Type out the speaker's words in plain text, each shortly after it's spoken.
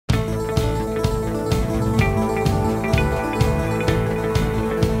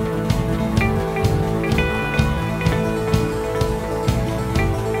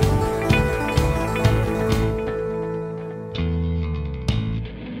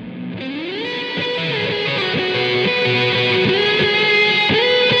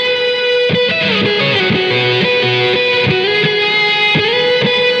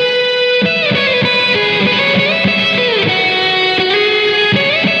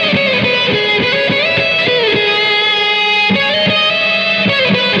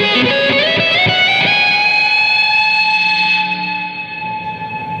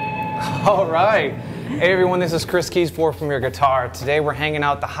This is Chris Keys, 4 from Your Guitar. Today we're hanging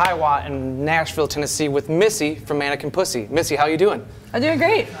out at the High Watt in Nashville, Tennessee with Missy from Mannequin Pussy. Missy, how you doing? I'm doing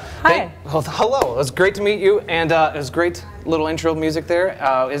great. Hi. Well, hello. It was great to meet you, and it was great little intro music there.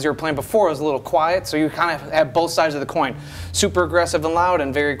 As you were playing before, it was a little quiet, so you kind of have both sides of the coin. Super aggressive and loud,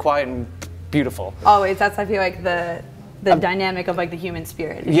 and very quiet and beautiful. Always. That's, I feel like, the dynamic of like the human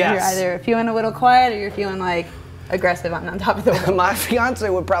spirit. Yes. You're either feeling a little quiet or you're feeling like aggressive on top of the world. My fiance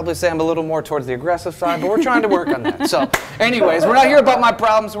would probably say I'm a little more towards the aggressive side, but we're trying to work on that. So, anyways, we're not here about my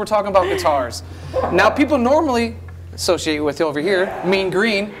problems. We're talking about guitars. Now, people normally associate you with over here, Mean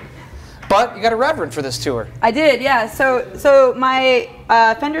Green, but you got a Reverend for this tour. I did, yeah. So my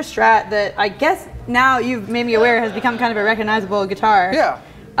Fender Strat that I guess now you've made me aware has become kind of a recognizable guitar. Yeah.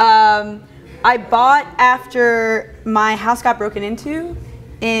 I bought after my house got broken into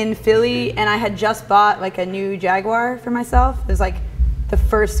in Philly, and I had just bought like a new Jaguar for myself. It was like the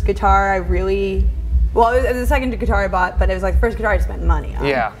first guitar I really, well, it was the second guitar I bought, but it was like the first guitar I spent money on.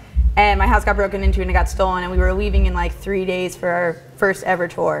 Yeah. And my house got broken into and it got stolen, and we were leaving in like 3 days for our first ever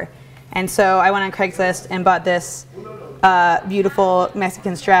tour. And so I went on Craigslist and bought this beautiful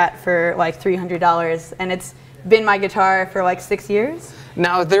Mexican Strat for like $300, and it's been my guitar for like 6 years.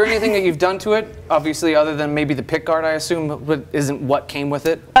 Now, is there anything that you've done to it, obviously, other than maybe the pickguard, I assume, but isn't what came with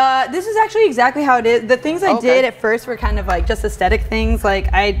it? This is actually exactly how it is. The things I did at first were kind of like just aesthetic things. Like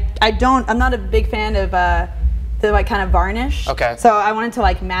I'm not a big fan of the like kind of varnish. Okay. So I wanted to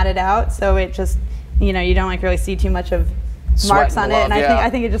like matte it out, so it just, you know, you don't like really see too much of marks on it, and I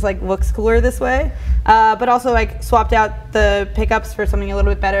think it just like looks cooler this way. But also like swapped out the pickups for something a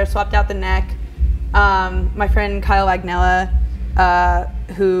little bit better. Swapped out the neck. My friend Kyle Agnella,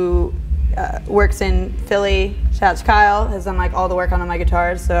 who works in Philly, shout out to Kyle, has done like all the work on my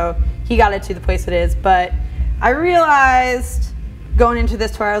guitars, so he got it to the place it is. But I realized going into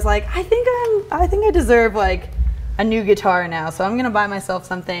this tour, I was like, I think I deserve like a new guitar now, so I'm gonna buy myself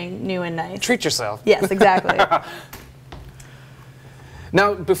something new and nice. Treat yourself. Yes, exactly.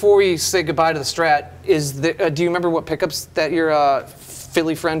 Now, before we say goodbye to the Strat, do you remember what pickups that your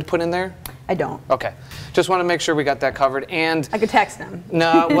Philly friend put in there? I don't. Okay. Just want to make sure we got that covered. And I could text him.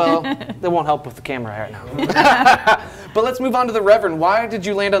 No, well, that won't help with the camera right now. But let's move on to the Reverend. Why did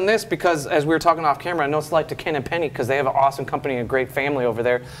you land on this? Because as we were talking off camera, no slight to Ken and Penny, because they have an awesome company and a great family over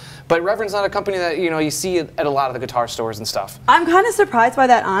there. But Reverend's not a company that you see at a lot of the guitar stores and stuff. I'm kind of surprised by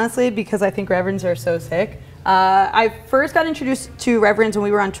that, honestly, because I think Reverends are so sick. I first got introduced to Reverends when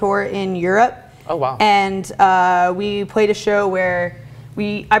we were on tour in Europe. Oh, wow. And we played a show where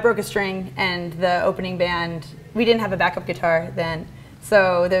I broke a string, and the opening band, we didn't have a backup guitar then,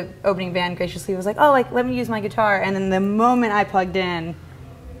 so the opening band graciously was like, oh, like, let me use my guitar. And then the moment I plugged in,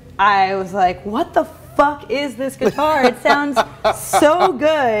 I was like, what the fuck is this guitar? It sounds so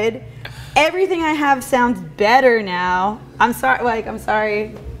good. Everything I have sounds better now. I'm sorry,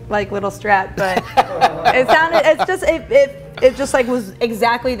 like little Strat, but it just like was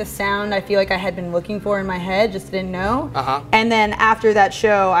exactly the sound I feel like I had been looking for in my head, just didn't know. And then after that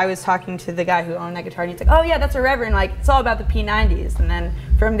show, I was talking to the guy who owned that guitar, and he's like, oh yeah, that's a Reverend, like it's all about the P90s. And then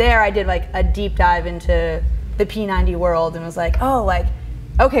from there I did like a deep dive into the P90 world and was like, oh, like,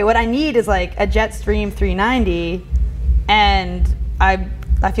 okay, what I need is like a Jetstream 390, and I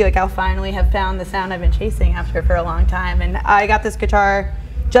feel like I'll finally have found the sound I've been chasing after for a long time. And I got this guitar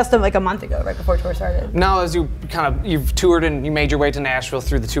just like a month ago, right before tour started. Now, as you've toured and you made your way to Nashville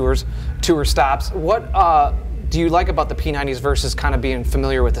through the tour stops, what do you like about the P90s versus kind of being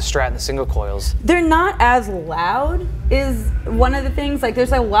familiar with the Strat and the single coils? They're not as loud is one of the things. Like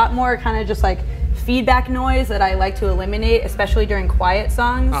there's a lot more kind of just like feedback noise that I like to eliminate, especially during quiet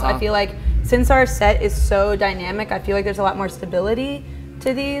songs. I feel like since our set is so dynamic, I feel like there's a lot more stability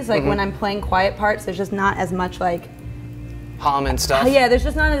to these. Like when I'm playing quiet parts, there's just not as much like hum and stuff. Yeah, there's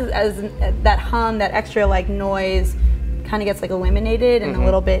just not as that hum, that extra like noise kind of gets like eliminated and a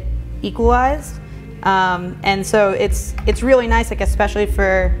little bit equalized. And so it's really nice, like especially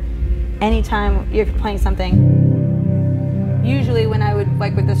for any time you're playing something. Usually when I would,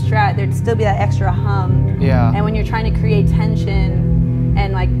 like with the Strat, there'd still be that extra hum. Yeah. And when you're trying to create tension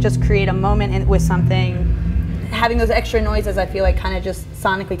and like just create a moment with something, having those extra noises, I feel like kind of just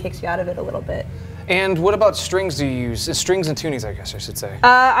sonically takes you out of it a little bit. And what about strings do you use? Strings and tunings, I guess I should say.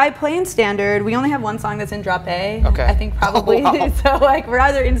 I play in standard. We only have one song that's in drop A. Okay. I think probably. Oh, wow. So like we're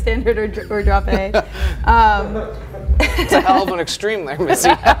either in standard or drop A. It's a hell of an extreme there, Missy.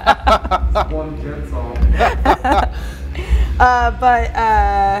 One good song. But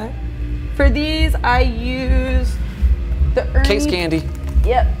for these, I use the Ernie. Case Candy.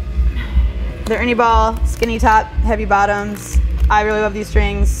 Yep. The Ernie Ball, skinny top, heavy bottoms. I really love these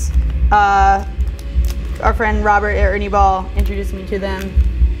strings. our friend Robert at Ernie Ball introduced me to them.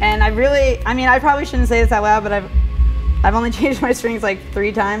 And I probably shouldn't say this out loud, but I've only changed my strings like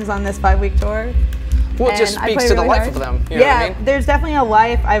 3 times on this 5-week tour. Well, it just speaks to the life of them. You know what I mean? There's definitely a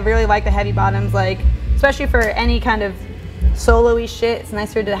life. I really like the heavy bottoms, like especially for any kind of solo-y shit. It's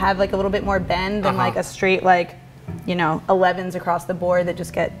nicer to have like a little bit more bend than like a straight like, you know, 11s across the board that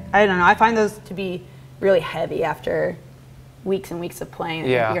just get, I don't know. I find those to be really heavy after weeks and weeks of playing.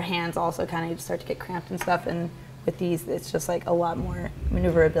 Yeah. Your hands also kind of start to get cramped and stuff. And with these, it's just like a lot more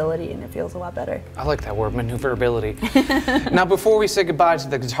maneuverability and it feels a lot better. I like that word, maneuverability. Now, before we say goodbye to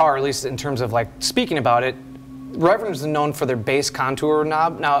the guitar, at least in terms of like speaking about it, Reverend's known for their bass contour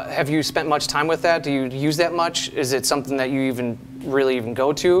knob. Now, have you spent much time with that? Do you use that much? Is it something that you really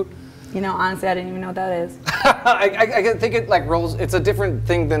go to? You know, honestly, I didn't even know what that is. I think it like rolls. It's a different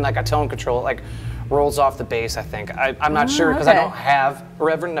thing than like a tone control. It, like rolls off the bass. I think. I'm not sure because I don't have a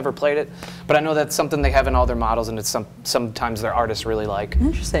Reverend, never played it, but I know that's something they have in all their models, and it's sometimes their artists really like.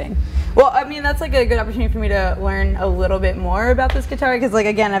 Interesting. Well, I mean, that's like a good opportunity for me to learn a little bit more about this guitar because, like,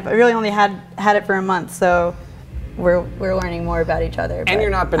 again, I've really only had it for a month, so. We're learning more about each other. And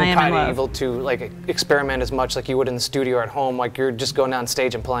you're not been kind of able to like experiment as much like you would in the studio or at home. Like you're just going on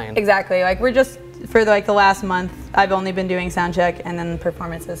stage and playing. Exactly. Like we're just for like the last month, I've only been doing sound check and then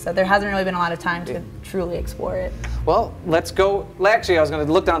performances. So there hasn't really been a lot of time to truly explore it. Well, let's go. Actually, I was going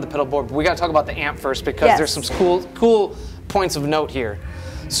to look down at the pedal board, but we got to talk about the amp first because there's some cool points of note here.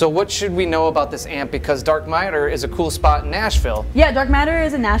 So what should we know about this amp? Because Dark Matter is a cool spot in Nashville. Yeah, Dark Matter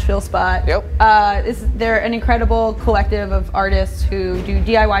is a Nashville spot. Yep. They're an incredible collective of artists who do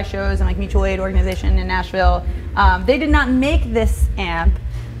DIY shows and like mutual aid organization in Nashville. They did not make this amp,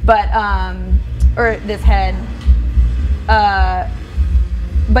 but or this head.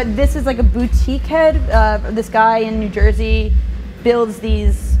 But this is like a boutique head. This guy in New Jersey builds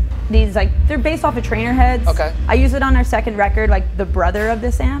these like, they're based off of trainer heads. Okay. I use it on our second record, like the brother of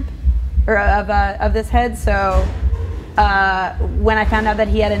this amp, or of this head. So when I found out that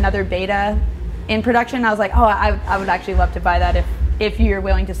he had another beta in production, I was like, oh, I would actually love to buy that if you're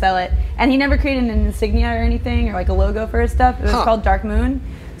willing to sell it. And he never created an insignia or anything, or like a logo for his stuff. It was called Dark Moon.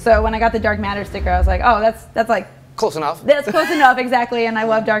 So when I got the Dark Matter sticker, I was like, oh, that's like close enough. That's close enough, exactly. And I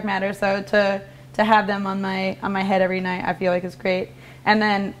love Dark Matter, so to have them on my head every night, I feel like is great. And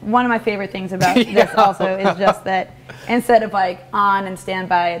then one of my favorite things about this also is just that instead of like on and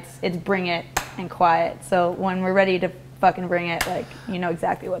standby, it's bring it and quiet. So when we're ready to fucking bring it, like, you know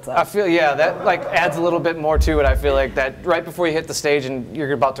exactly what's up. I feel, that like adds a little bit more to it. I feel like that right before you hit the stage and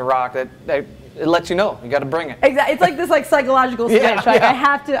you're about to rock, that it lets you know you got to bring it. Exactly. It's like this like psychological switch. Like I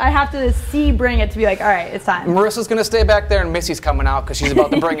have to see bring it to be like, all right, it's time. Marissa's gonna stay back there and Missy's coming out because she's about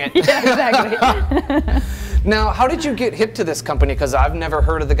to bring it. Yeah, exactly. Now, how did you get hip to this company? Because I've never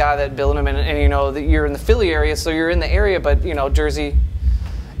heard of the guy that built them, and you know that you're in the Philly area, so you're in the area, but you know Jersey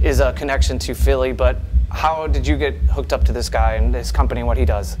is a connection to Philly. But how did you get hooked up to this guy and this company and what he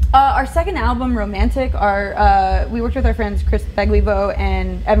does? Our second album, Romantic, we worked with our friends Chris Beglivo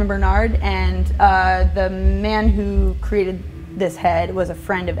and Evan Bernard, and the man who created this head was a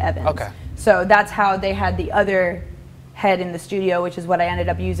friend of Evan's. Okay. So that's how they had the other head in the studio, which is what I ended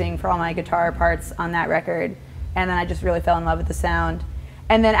up using for all my guitar parts on that record. And then I just really fell in love with the sound.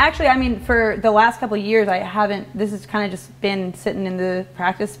 And then actually, I mean, for the last couple of years, this has kind of just been sitting in the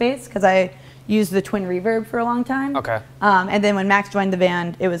practice space because I used the twin reverb for a long time. Okay. And then when Max joined the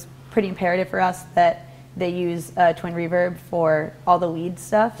band, it was pretty imperative for us that they use twin reverb for all the lead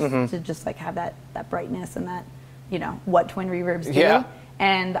stuff to just like have that brightness and that, you know, what twin reverbs do. Yeah.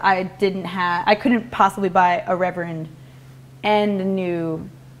 And I couldn't possibly buy a Reverend and a new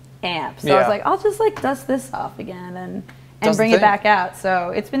amp. So I was like, I'll just like dust this off again and bring it back out. So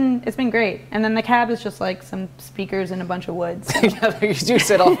it's been great. And then the cab is just like some speakers and a bunch of wood. So. Yeah, you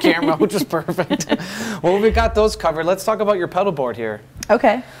said off camera, which is perfect. Well, we got those covered. Let's talk about your pedal board here.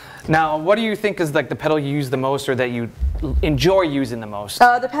 Okay. Now, what do you think is like the pedal you use the most or that you enjoy using the most?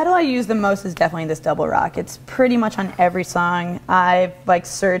 The pedal I use the most is definitely this double rock. It's pretty much on every song. I've like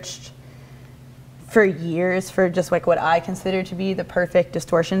searched for years for just like what I consider to be the perfect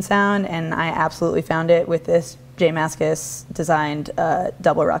distortion sound, and I absolutely found it with this J Mascis designed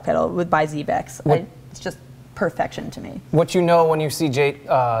double rock pedal by Zebex. It's just perfection to me. What you know when you see Jay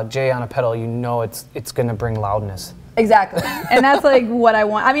on a pedal, you know it's going to bring loudness. Exactly, and that's like what I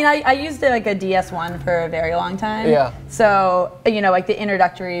want. I mean, I used it like a DS1 for a very long time. Yeah. So, you know, like the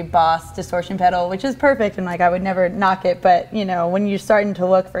introductory Boss distortion pedal, which is perfect, and like I would never knock it. But you know, when you're starting to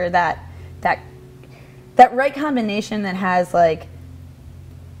look for that right combination that has like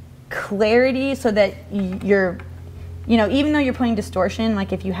clarity, so that you know, even though you're playing distortion,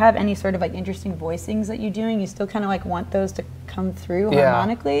 like if you have any sort of like interesting voicings that you're doing, you still kind of like want those to come through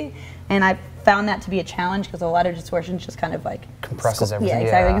harmonically. And I found that to be a challenge because a lot of distortion just kind of like compresses everything. Yeah,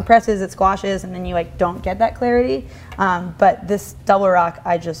 exactly. It compresses, it squashes, and then you like don't get that clarity. But this double rock,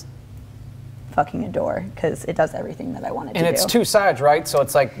 I just fucking adore because it does everything that I want it to do. And it's two sides, right? So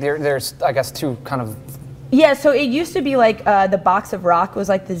it's like there's I guess two kind of. Yeah, so it used to be like the box of rock was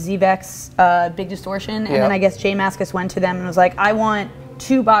like the Zvex big distortion, and then I guess Jay Mascis went to them and was like, I want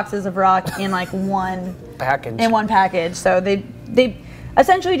 2 boxes of rock in like one package. In one package. So they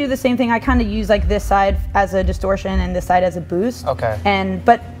essentially do the same thing. I kind of use like this side as a distortion and this side as a boost. Okay.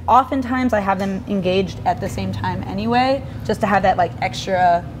 But oftentimes I have them engaged at the same time anyway, just to have that like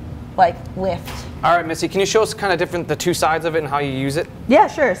extra like lift. All right, Missy, can you show us kind of the two sides of it and how you use it? Yeah,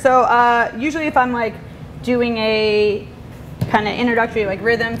 sure. So usually if I'm like doing a kind of introductory like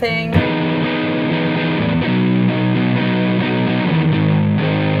rhythm thing.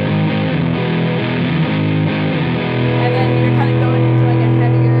 And then you're kind of going into like a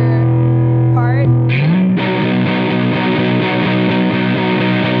heavier part.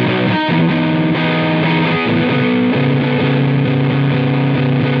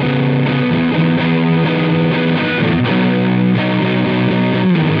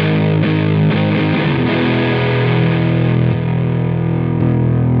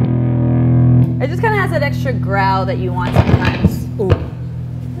 It just kind of has that extra growl that you want sometimes. Ooh.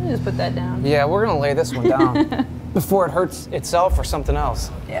 Let me just put that down. Yeah, we're gonna lay this one down before it hurts itself or something else.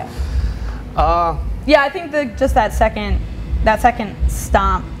 Yeah. Yeah, I think just that second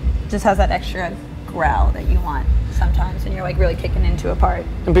stomp just has that extra growl that you want sometimes, and you're like really kicking into a part.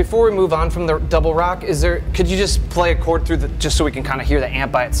 And before we move on from the double rock, could you just play a chord through just so we can kind of hear the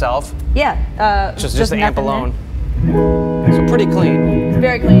amp by itself? Yeah. Just the amp alone. So pretty clean. It's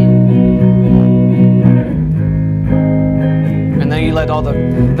very clean. And then you let all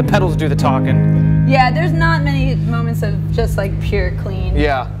the pedals do the talking. Yeah, there's not many moments of just like pure clean.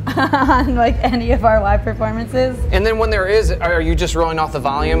 Yeah. On like any of our live performances. And then when there is, are you just rolling off the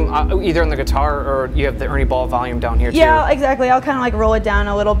volume, either on the guitar or you have the Ernie Ball volume down here too? Yeah, exactly. I'll kind of like roll it down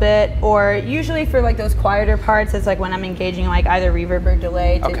a little bit, or usually for like those quieter parts, it's like when I'm engaging like either reverb or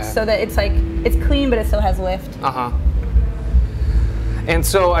delay, so that it's like it's clean but it still has lift. And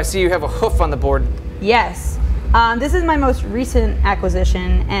so I see you have a hoof on the board. Yes. This is my most recent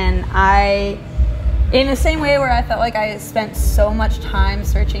acquisition, and in the same way where I felt like I spent so much time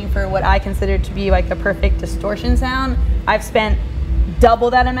searching for what I considered to be like the perfect distortion sound, I've spent double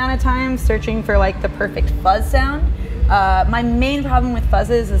that amount of time searching for like the perfect fuzz sound. My main problem with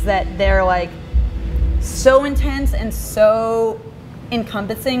fuzzes is that they're like so intense and so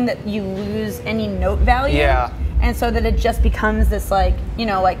encompassing that you lose any note value. Yeah. And so that it just becomes this like, you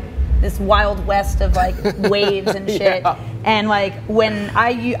know, like this wild west of like waves and shit. Yeah. And like when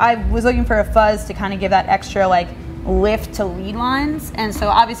I was looking for a fuzz to kind of give that extra like lift to lead lines. And so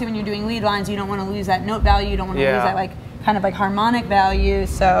obviously when you're doing lead lines, you don't want to lose that note value. You don't want to lose that like kind of like harmonic value.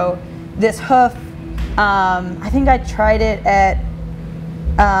 So this hoof, I think I tried it at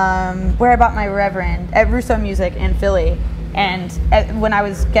where I bought my Reverend, at Russo Music in Philly. And when I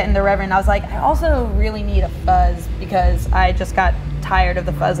was getting the Reverend, I was like, I also really need a fuzz because I just got tired of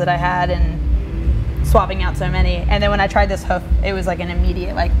the fuzz that I had and swapping out so many. And then when I tried this hoof, it was like an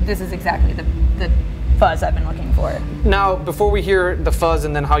immediate, like, this is exactly the fuzz I've been looking for. Now, before we hear the fuzz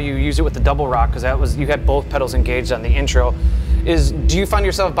and then how you use it with the double rock, because you had both pedals engaged on the intro, do you find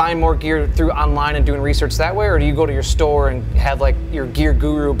yourself buying more gear through online and doing research that way, or do you go to your store and have like your gear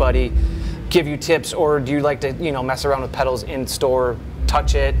guru buddy give you tips, or do you like to, you know, mess around with pedals in store,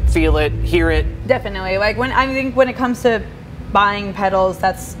 touch it, feel it, hear it? Definitely. Like I think when it comes to buying pedals,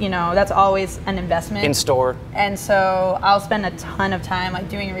 that's always an investment in store. And so I'll spend a ton of time like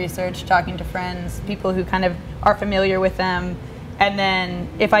doing research, talking to friends, people who kind of are familiar with them, and then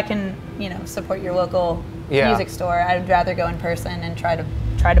if I can, you know, support your local music store, I'd rather go in person and try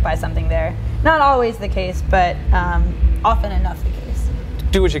to buy something there. Not always the case, but often enough the case.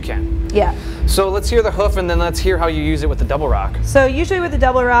 Do what you can. Yeah. So let's hear the hoof, and then let's hear how you use it with the double rock. So usually with the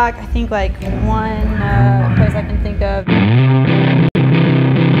double rock, I think like one place I can think of.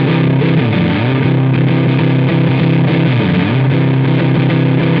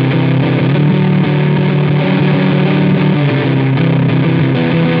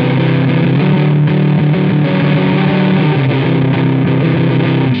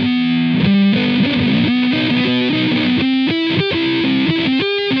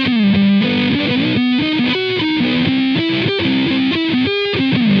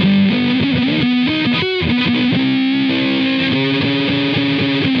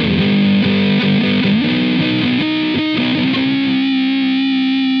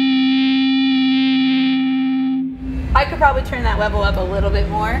 level up a little bit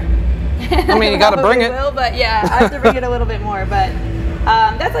more. I mean, you got to bring it. But yeah, I have to bring it a little bit more. But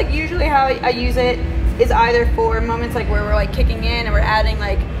that's like usually how I use it, is either for moments like where we're like kicking in and we're adding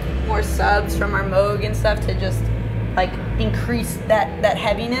like more subs from our Moog and stuff to just like increase that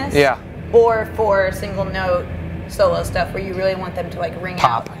heaviness. Yeah. Or for single note solo stuff where you really want them to like ring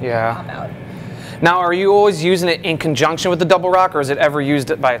pop, out. Yeah. Pop out. Now, are you always using it in conjunction with the double rock, or is it ever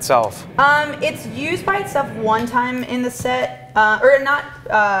used by itself? It's used by itself one time in the set, or not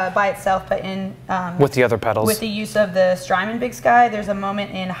by itself, but in with the other pedals. With the use of the Strymon Big Sky, there's a moment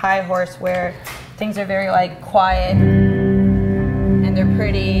in High Horse where things are very like quiet and they're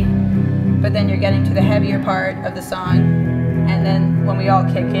pretty, but then you're getting to the heavier part of the song, and then when we all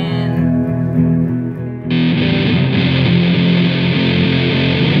kick in.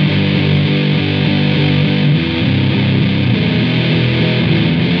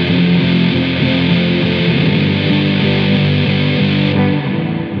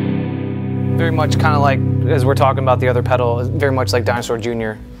 Very much kind of like, as we're talking about the other pedal, very much like Dinosaur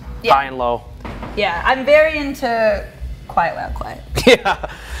Jr., yeah. High and low. Yeah, I'm very into quiet, loud, quiet.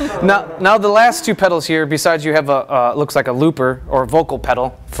 Yeah. Now the last two pedals here, besides you have a looks like a looper or a vocal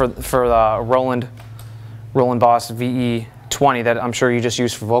pedal for the Roland Boss VE20 that I'm sure you just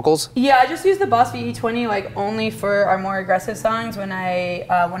use for vocals. Yeah, I just use the Boss VE20 like only for our more aggressive songs when I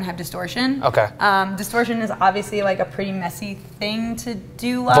want to have distortion. Okay. Distortion is obviously like a pretty messy thing to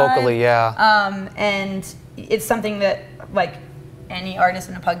do live. Vocally, yeah. And it's something that like any artist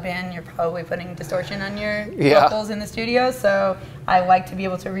in a punk band, you're probably putting distortion on your vocals in the studio. So I like to be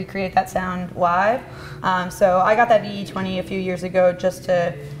able to recreate that sound live. So I got that VE20 a few years ago just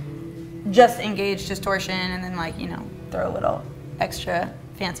to engage distortion and then like, you know, throw a little extra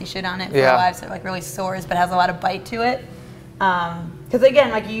fancy shit on it for live, so it like really soars but has a lot of bite to it. Because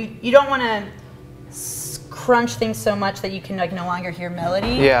again, like you don't want to crunch things so much that you can like no longer hear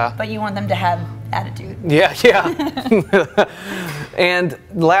melody. Yeah. But you want them to have attitude. Yeah, yeah. And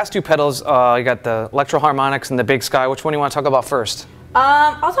the last two pedals, you got the Electro Harmonics and the Big Sky. Which one do you want to talk about first?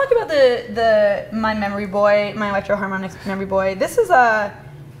 I'll talk about my Memory Boy, my Electro Harmonics Memory Boy. This is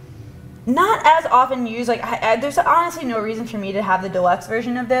not as often used. Like there's honestly no reason for me to have the deluxe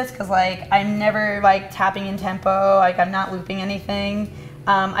version of this because like I'm never like tapping in tempo. Like I'm not looping anything.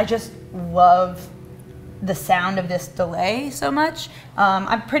 I just love the sound of this delay so much.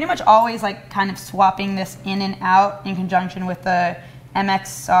 I'm pretty much always like kind of swapping this in and out in conjunction with the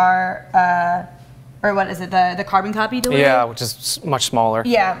MXR, or what is it, the carbon copy delay? Yeah, which is much smaller.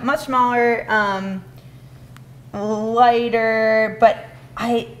 Yeah, much smaller, lighter, but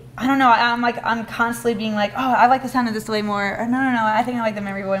I don't know, I'm constantly being like, oh, I like the sound of this delay more, or no, I think I like the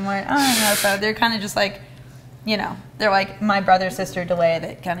Memory Boy more, oh, no, so they're kind of just like, you know, they're like my brother sister delay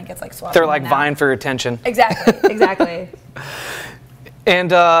that kind of gets like swapped. They're like vying for your attention. Exactly, exactly.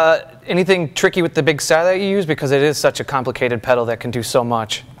 And anything tricky with the Big Sky that you use, because it is such a complicated pedal that can do so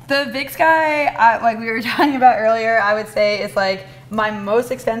much? The Big Sky, like we were talking about earlier, I would say is like my most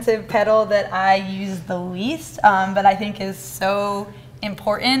expensive pedal that I use the least, but I think is so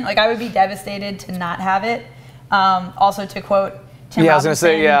important. Like I would be devastated to not have it. Also, to quote Tim Robinson, I was gonna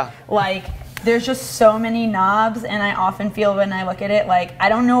say, yeah. Like, there's just so many knobs, and I often feel when I look at it, like, I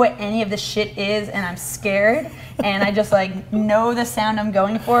don't know what any of this shit is, and I'm scared, and I just, like, know the sound I'm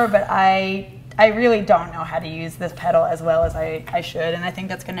going for, but I really don't know how to use this pedal as well as I should, and I think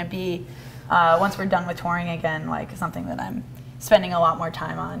that's going to be, once we're done with touring again, like, something that I'm spending a lot more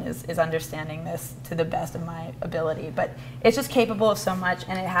time on is understanding this to the best of my ability. But it's just capable of so much,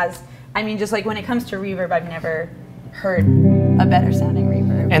 and it has, I mean, just, like, when it comes to reverb, I've never heard a better sounding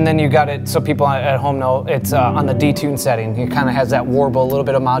reverb. And then you got it, so people at home know it's on the detune setting. It kind of has that warble, a little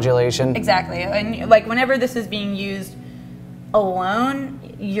bit of modulation. Exactly, and like whenever this is being used alone,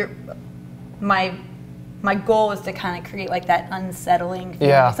 my goal is to kind of create like that unsettling feeling.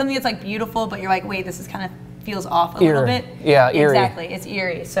 Yeah. Something that's like beautiful, but you're like, wait, this is kind of feels off a little bit. Yeah, eerie. Exactly, it's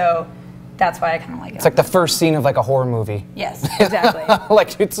eerie. So that's why I kind of like it. It's like the first scene of like a horror movie. Yes, exactly.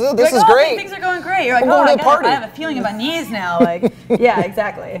 Like, this like, is great. Things are going great. You're like, I have a feeling in my knees now. Like, yeah,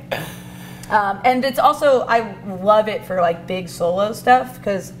 exactly. And it's also, I love it for like big solo stuff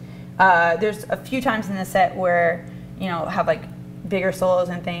because there's a few times in the set where, you know, have like bigger solos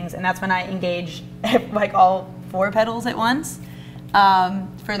and things, and that's when I engage like all 4 pedals at once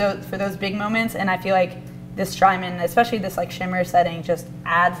for those big moments. And I feel like this Strymon, especially this like shimmer setting, just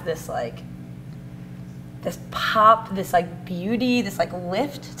adds this like this pop, this like beauty, this like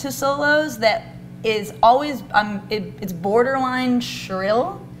lift to solos that is always it's borderline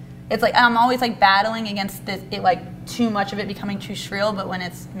shrill. It's like I'm always like battling against it like too much of it becoming too shrill, but when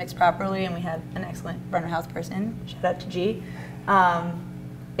it's mixed properly and we have an excellent front of house person, shout out to G,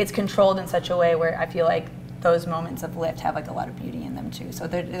 it's controlled in such a way where I feel like those moments of lift have like a lot of beauty in them too. So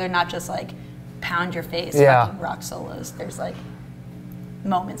they're not just like pound your face fucking rock solos. There's like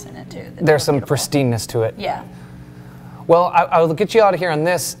moments in it too. There's some pristineness to it. Yeah. Well, I'll get you out of here on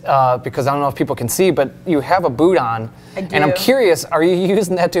this because I don't know if people can see, but you have a boot on. I do. And I'm curious, are you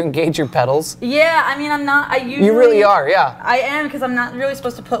using that to engage your pedals? Yeah, I mean, I'm not. I usually. You really are, yeah. I am, because I'm not really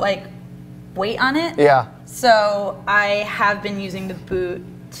supposed to put like weight on it. Yeah. So I have been using the boot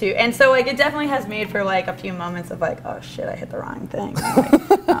to, and so like it definitely has made for like a few moments of like, oh shit, I hit the wrong thing.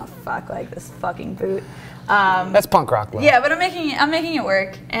 Like, oh fuck, like this fucking boot. That's punk rock, though. Yeah, but I'm making it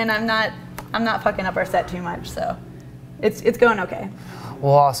work, and I'm not fucking up our set too much, so it's going okay.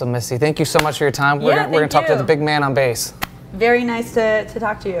 Well, awesome, Missy. Thank you so much for your time. We're gonna talk to the big man on bass. Very nice to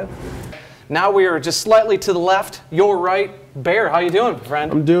talk to you. Now we are just slightly to the left, your right. Bear, how you doing,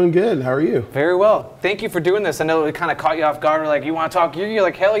 friend? I'm doing good. How are you? Very well. Thank you for doing this. I know it kind of caught you off guard. We're like, you want to talk? You're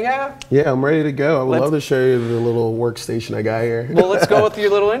like, hell yeah. Yeah, I'm ready to go. I would love to show you the little workstation I got here. Well, let's go with your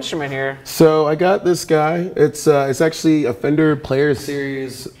little instrument here. So I got this guy. It's actually a Fender Player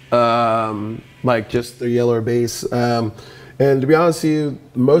Series, like just the yellow bass. And to be honest with you,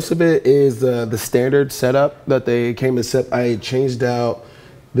 most of it is the standard setup that they came to set. I changed out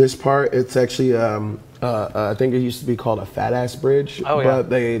this part. It's actually I think it used to be called a fat ass bridge, but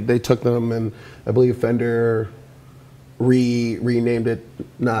they took them, and I believe Fender renamed it,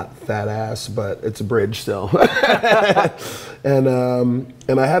 not fat ass, but it's a bridge still. and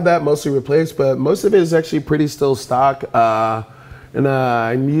I had that mostly replaced, but most of it is actually pretty still stock. And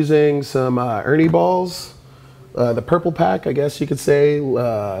I'm using some Ernie balls, the purple pack, I guess you could say.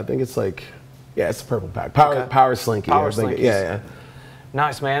 I think it's like, yeah, it's a purple pack. Power Slinky. Power Slinkies. Yeah.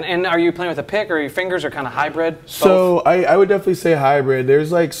 Nice, man. And are you playing with a pick or your fingers, or kind of hybrid? So I would definitely say hybrid.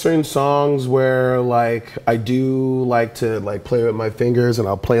 There's like certain songs where like I do like to like play with my fingers, and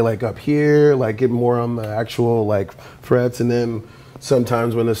I'll play like up here, like get more on the actual like frets, and then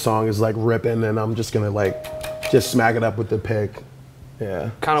sometimes when the song is like ripping, and I'm just gonna like just smack it up with the pick.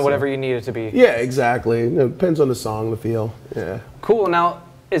 Yeah. Kind of whatever you need it to be. Yeah, exactly. It depends on the song, the feel. Yeah. Cool. Now,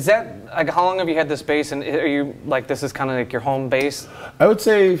 is that like, how long have you had this bass, and are you like, this is kind of like your home bass? I would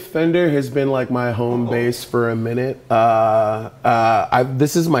say Fender has been like my home bass for a minute.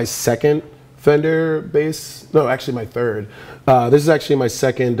 This is my second Fender bass. No, actually my third. This is actually my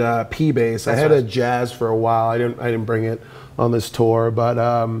second P bass. I had a Jazz for a while. I didn't bring it on this tour, but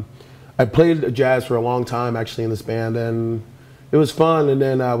I played a Jazz for a long time actually in this band, and it was fun. And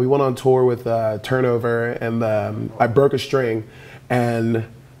then we went on tour with Turnover, and I broke a string, and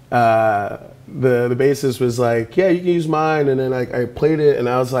the bassist was like, yeah, you can use mine. And then I played it, and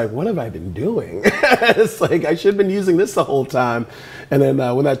I was like, what have I been doing? It's like, I should have been using this the whole time. And then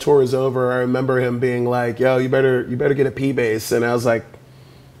when that tour was over, I remember him being like, yo, you better get a P bass. And I was like,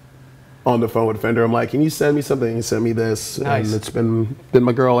 on the phone with Fender, I'm like, can you send me something? He sent me this. Nice. And it's been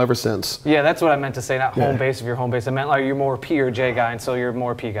my girl ever since. Yeah, that's what I meant to say, not home bass of your home bass. I meant like you're more P or J guy, and so you're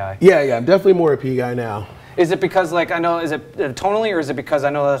more P guy. Yeah, I'm definitely more a P guy now. Is it because, like, I know, is it tonally, or is it because I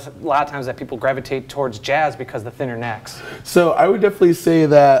know that a lot of times that people gravitate towards jazz because the thinner necks? So I would definitely say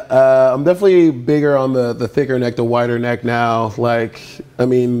that I'm definitely bigger on the thicker neck, the wider neck now. Like, I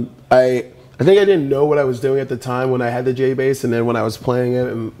mean, I think I didn't know what I was doing at the time when I had the J bass, and then when I was playing it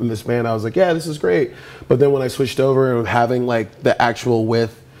in this band, I was like, yeah, this is great. But then when I switched over and having like the actual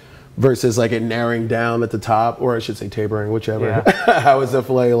width versus like it narrowing down at the top, or I should say tapering, whichever, I was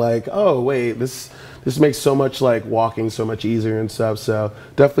definitely like, oh wait, this makes so much like walking so much easier and stuff. So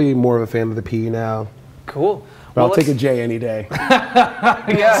definitely more of a fan of the P now. Cool. But I'll take a J any day.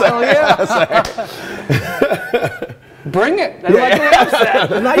 Yeah, hell yeah. Bring it. That's like the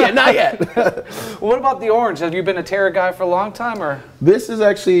upset. Not yet. What about the orange? Have you been a Terra guy for a long time, or? This is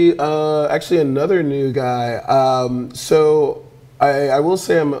actually another new guy. So I will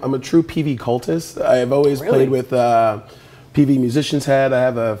say I'm a true PV cultist. I've always played with PV Musician's Head. I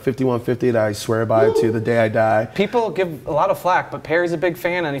have a 5150 that I swear by to the day I die. People give a lot of flack, but Perry's a big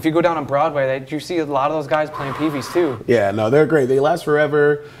fan, and if you go down on Broadway, you see a lot of those guys playing PVs too. Yeah, no, they're great. They last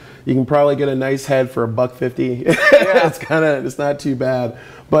forever. You can probably get a nice head for $150. Yeah. It's not too bad.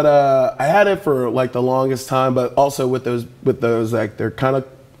 But I had it for like the longest time, but also with those like they're kind of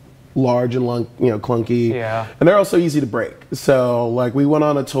large and clunky. Yeah. And they're also easy to break. So like we went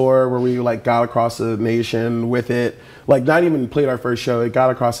on a tour where we like got across the nation with it. Like not even played our first show. It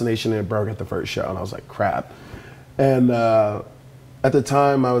got across the nation and it broke at the first show, and I was like, crap. And at the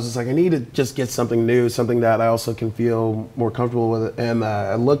time, I was just like, I need to just get something new, something that I also can feel more comfortable with. And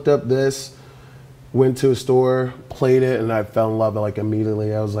I looked up this, went to a store, played it, and I fell in love like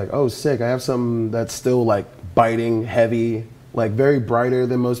immediately. I was like, oh, sick. I have something that's still like biting, heavy, like very brighter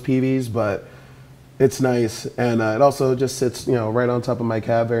than most PVs, but it's nice, and it also just sits, you know, right on top of my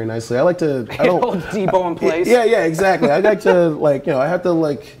cab very nicely. I like to, I don't hold Debo in place. Yeah, exactly. I like to, like, you know, I have to,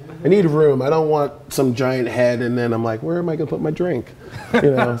 like, I need room. I don't want some giant head, and then I'm like, where am I gonna put my drink?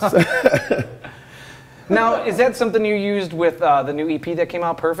 You know. Now, is that something you used with the new EP that came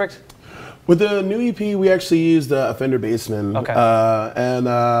out, Perfect? With the new EP, we actually used a Fender Bassman. Okay.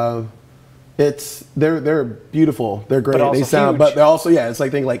 They're beautiful. They're great. But they sound, huge. but they're also, yeah, it's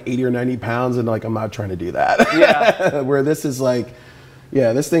like think like 80 or 90 pounds, and like I'm not trying to do that. Yeah. Where this is like,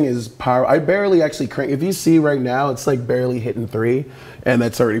 yeah, this thing is power. I barely actually crank. If you see right now, it's like barely hitting 3, and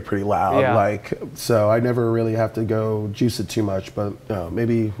that's already pretty loud. Yeah. Like, so I never really have to go juice it too much. But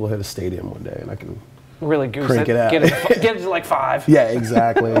maybe we'll hit a stadium one day, and I can really goose crank it out. Get it to like 5. Yeah,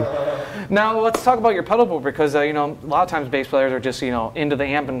 exactly. Now let's talk about your pedal board, because you know, a lot of times bass players are just, you know, into the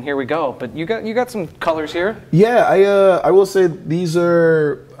amp and here we go. But you got some colors here. Yeah, I will say these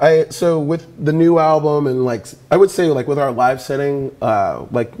are so with the new album, and like I would say like with our live setting,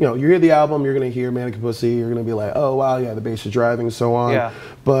 like, you know, you hear the album, you're gonna hear Mannequin Pussy, you're gonna be like, oh wow, yeah, the bass is driving and so on. Yeah.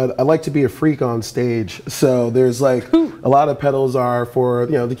 But I like to be a freak on stage, so there's like a lot of pedals are for,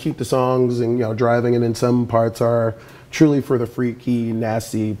 you know, to keep the songs and, you know, driving, and then some parts are truly for the freaky,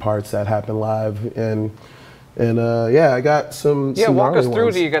 nasty parts that happen live. And yeah, I got some. Yeah, some walk us gnarly through.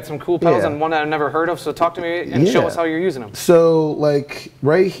 ones. You got some cool pedals, Yeah. and one that I've never heard of. So talk to me and show us how you're using them. So like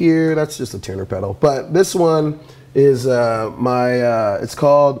right here, that's just a tuner pedal, but this one is it's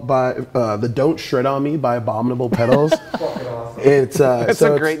called by the Don't Shred on Me by Abominable Pedals. It's That's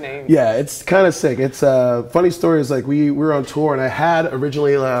a great name. Yeah, it's kind of sick. It's funny story is like we were on tour, and I had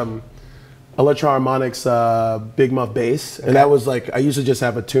originally Electro-Harmonix Big Muff bass, and that was like I used to just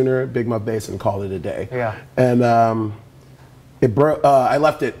have a tuner Big Muff bass and call it a day. Yeah. And it broke. I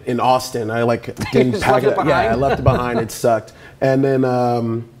left it in Austin. I like didn't just pack left it it. Yeah, behind? I left it behind. It sucked. And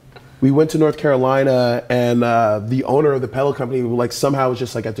then we went to North Carolina, and the owner of the pedal company like somehow was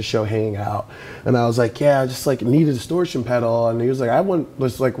just like at the show hanging out, and I was like, yeah, I just like need a distortion pedal, and he was like, I want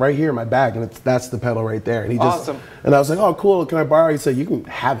this like right here in my bag, and that's the pedal right there, and he just Awesome. and I was like, oh cool, can I borrow? He said, you can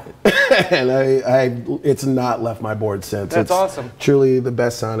have it, and it's not left my board since. That's it's awesome. Truly the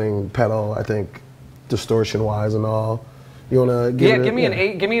best sounding pedal, I think, distortion wise and all. You wanna give it? Give me an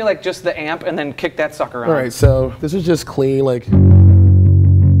 8. Give me like just the amp, and then kick that sucker on. All right, so this is just clean like.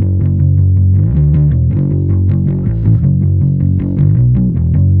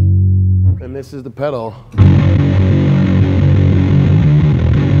 This is the pedal.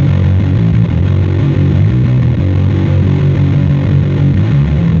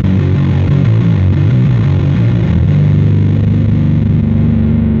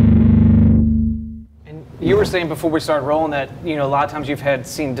 And you were saying before we started rolling that, you know, a lot of times you've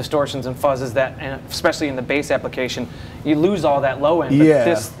seen distortions and fuzzes that, and especially in the bass application, you lose all that low end. But Yeah.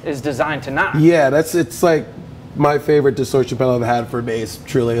 this is designed to not. Yeah, it's like my favorite distortion pedal I've had for bass,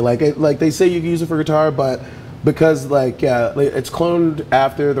 truly. Like they say you can use it for guitar, but because like it's cloned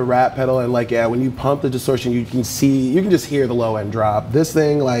after the Rat pedal, and like when you pump the distortion, you can just hear the low end drop. This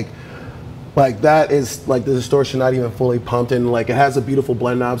thing like that is like the distortion not even fully pumped in. Like it has a beautiful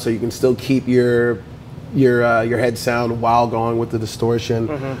blend knob, so you can still keep your head sound while going with the distortion.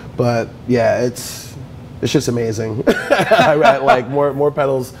 Mm-hmm. But yeah, it's just amazing. I like more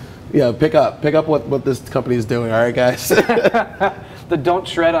pedals. Yeah, pick up what this company is doing. All right, guys. The Don't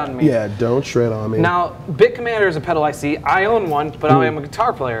Shred on Me. Yeah, Don't Shred on Me. Now, Bit Commander is a pedal I see. I own one, but I am a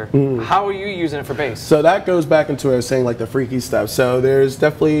guitar player. How are you using it for bass? So that goes back into what I was saying, like the freaky stuff. So there's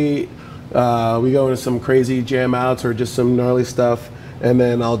definitely we go into some crazy jam outs or just some gnarly stuff, and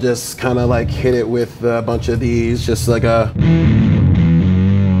then I'll just kind of like hit it with a bunch of these, just like a.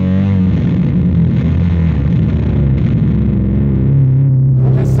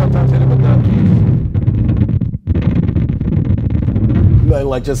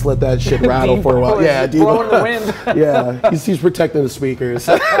 Like just let that shit rattle for a while. Yeah, blowing the wind. Yeah, he's protecting the speakers.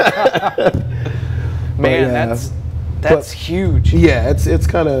 Man, that's huge. Yeah, it's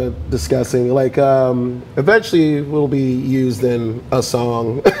kind of disgusting. Like eventually it will be used in a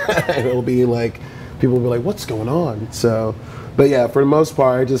song, and it'll be like people will be like, "What's going on?" So, but yeah, for the most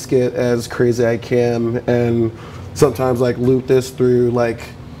part, I just get as crazy as I can, and sometimes like loop this through. Like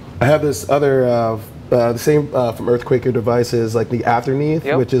I have this other. The same from Earthquaker Devices, like the Afterneath,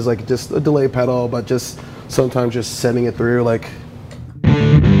 which is like just a delay pedal, but just sometimes just sending it through, like.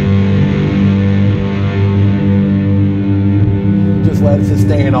 Just let it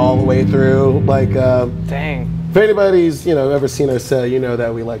sustain all the way through, like. Dang. If anybody's ever seen our set,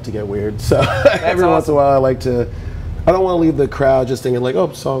 that we like to get weird. So every once in a while, I don't want to leave the crowd just thinking like, oh,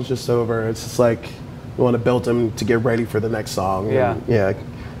 the song's just over. It's just like. we want to build them to get ready for the next song. Yeah. And, yeah.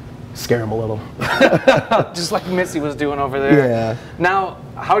 Scare them a little. Just like Missy was doing over there. Yeah. Now,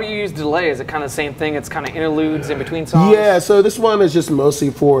 how do you use delay? Is it kind of the same thing? It's kind of interludes in between songs? Yeah, so this one is just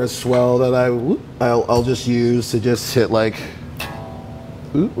mostly for a swell that I'll just use to just hit like,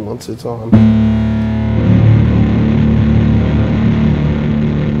 once it's on.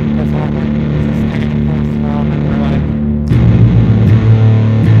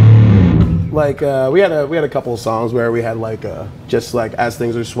 Like we had a couple of songs where we had like just like as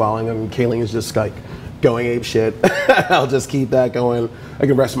things are swelling and Kaleen is just like going ape shit. I'll just keep that going. I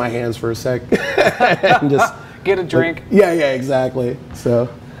can rest my hands for a sec and just get a drink. Like, yeah, exactly. So,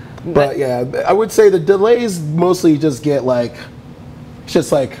 but yeah, I would say the delays mostly just get like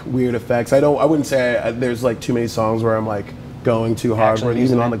just like weird effects. I wouldn't say there's like too many songs where I'm like going too hard, but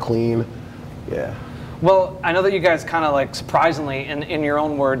even on the clean, yeah. Well, I know that you guys kind of like surprisingly, in your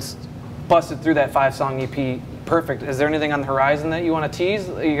own words, busted through that 5-song EP perfect. Is there anything on the horizon that you want to tease?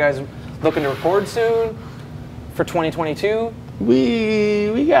 Are you guys looking to record soon for 2022?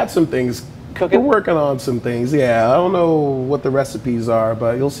 We got some things cooking. We're working on some things. Yeah, I don't know what the recipes are,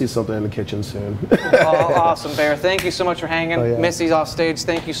 but you'll see something in the kitchen soon. Awesome, Bear. Thank you so much for hanging. Oh, yeah. Missy's off stage.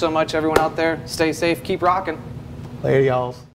 Thank you so much, everyone out there. Stay safe. Keep rocking. Later, y'all.